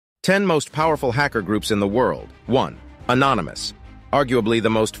10 most powerful hacker groups in the world. 1. Anonymous. Arguably the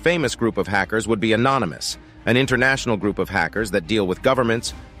most famous group of hackers would be Anonymous, an international group of hackers that deal with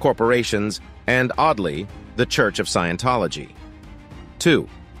governments, corporations, and, oddly, the Church of Scientology. 2.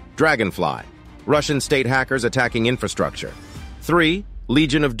 Dragonfly. Russian state hackers attacking infrastructure. 3.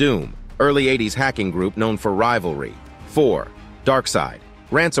 Legion of Doom. Early 80s hacking group known for rivalry. 4. DarkSide.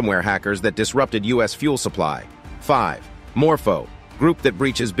 Ransomware hackers that disrupted U.S. fuel supply. 5. Morpho. Group that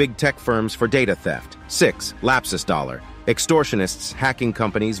breaches big tech firms for data theft. 6. Lapsus Dollar. Extortionists hacking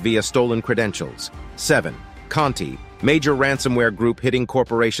companies via stolen credentials. 7. Conti. Major ransomware group hitting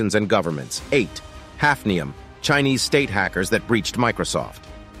corporations and governments. 8. Hafnium. Chinese state hackers that breached Microsoft.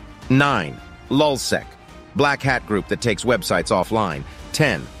 9. LulzSec. Black hat group that takes websites offline.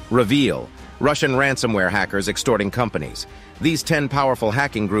 10. REvil. Russian ransomware hackers extorting companies. These 10 powerful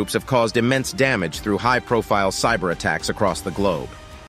hacking groups have caused immense damage through high-profile cyber attacks across the globe.